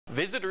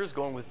Visitors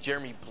going with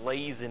Jeremy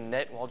Blaze in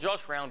net, while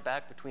Josh Round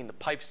back between the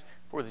pipes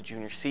for the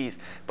Junior Cs.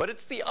 But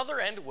it's the other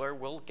end where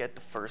we'll get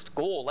the first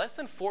goal. Less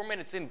than 4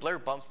 minutes in, Blair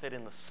Bumstead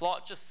in the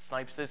slot just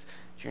snipes this.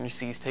 Junior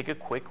Cs take a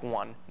quick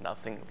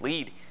 1-0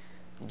 lead.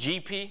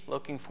 GP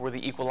looking for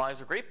the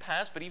equalizer. Great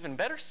pass, but even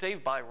better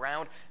save by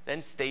Round,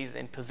 then stays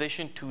in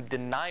position to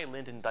deny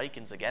Lyndon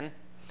Dykins again.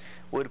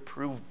 Would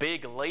prove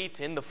big late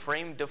in the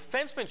frame.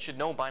 Defenseman should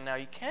know by now.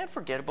 You can't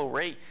forget about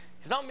Ray.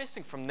 He's not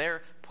missing from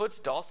there. Puts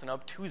Dawson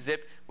up 2-0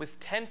 with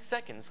 10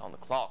 seconds on the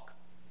clock.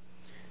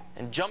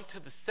 And jump to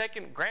the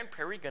second. Grande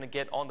Prairie going to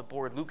get on the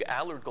board. Luke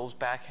Allard goes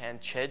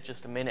backhand Ched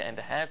just a minute and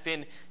a half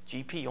in.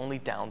 GP only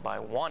down by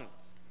 1.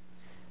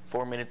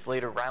 4 minutes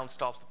later, Round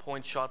stops the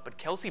point shot, but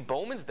Kelsey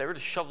Bowman's there to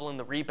shovel in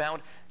the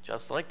rebound.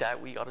 Just like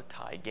that, we got a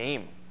tie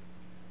game.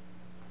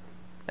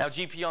 Now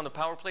GP on the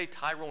power play.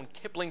 Tyrone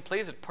Kipling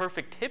plays it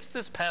perfect, tips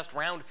this past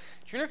Round.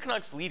 Junior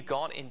Canucks lead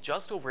gone in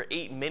just over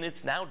 8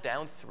 minutes, now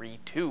down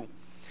 3-2.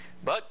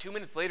 But 2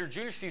 minutes later,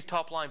 Junior C's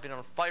top line been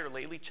on fire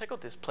lately. Check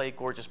out this play,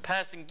 gorgeous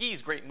passing,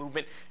 Gee's great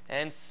movement,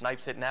 and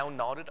snipes it now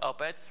knotted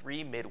up at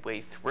 3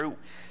 midway through.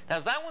 Now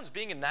as that one's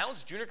being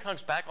announced, Junior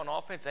Canucks back on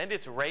offense, and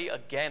it's Ray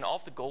again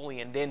off the goalie,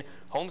 and then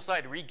home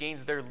side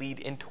regains their lead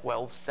in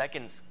 12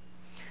 seconds.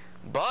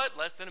 But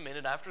less than a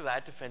minute after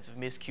that defensive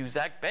miscue,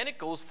 Zach Bennett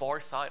goes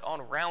far side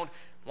on Round.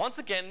 Once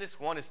again, this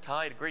one is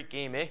tied. Great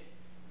game, eh?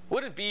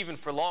 Wouldn't be even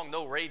for long,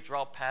 though. Ray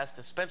dropped past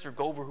to Spencer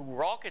Gover, who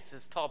rockets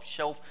his top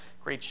shelf.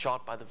 Great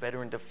shot by the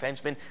veteran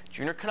defenseman.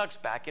 Junior Canucks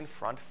back in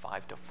front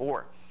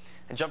 5-4.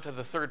 And jump to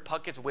the third,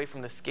 puck gets away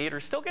from the skater.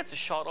 Still gets a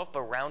shot off,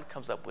 but Round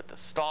comes up with the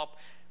stop.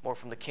 More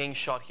from the King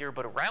shot here,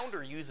 but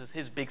Rounder uses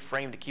his big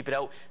frame to keep it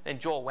out. Then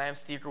Joel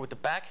Wamsteker with the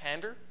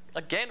backhander.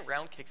 Again,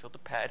 Round kicks out the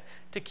pad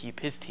to keep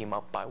his team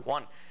up by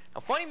 1.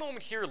 Now, funny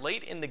moment here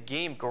late in the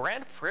game.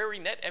 Grande Prairie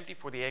net empty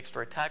for the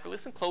extra attacker.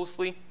 Listen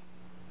closely.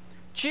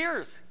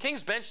 Cheers!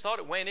 King's bench thought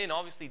it went in.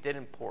 Obviously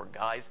didn't, poor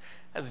guys.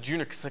 As the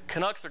Junior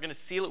Canucks are going to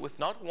seal it with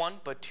not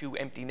 1 but 2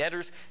 empty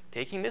netters,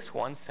 taking this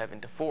one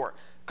 7-4. A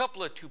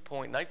couple of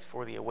 2-point nights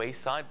for the away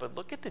side, but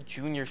look at the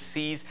Junior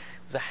Cs. It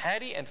was a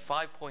Hattie and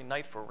 5-point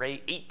night for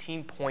Ray.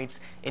 18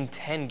 points in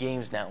 10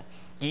 games now.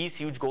 Gee's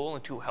huge goal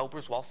and 2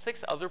 helpers, while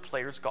 6 other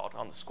players got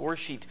on the score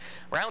sheet.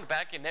 Round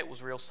back in net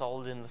was real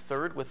solid in the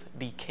third, with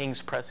the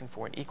Kings pressing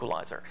for an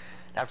equalizer.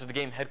 After the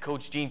game, head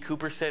coach Gene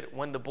Cooper said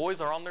when the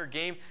boys are on their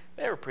game,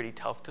 they're pretty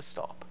tough to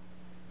stop.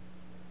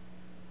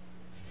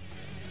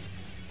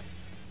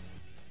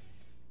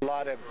 A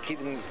lot of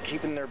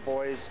keeping their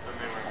boys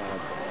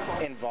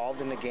involved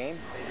in the game,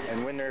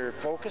 and when they're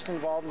focused,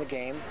 involved in the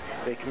game,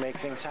 they can make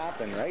things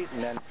happen, right?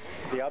 And then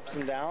the ups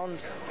and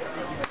downs,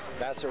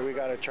 that's what we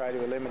got to try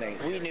to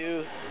eliminate. We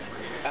knew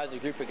as a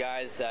group of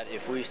guys that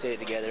if we stayed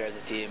together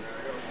as a team,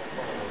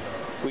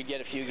 we'd get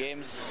a few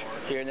games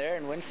here and there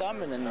and win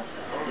some, and then,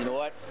 you know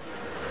what,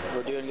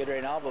 we're doing good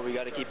right now, but we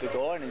got to keep it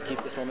going and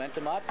keep this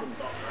momentum up and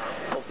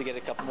hopefully get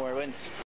a couple more wins.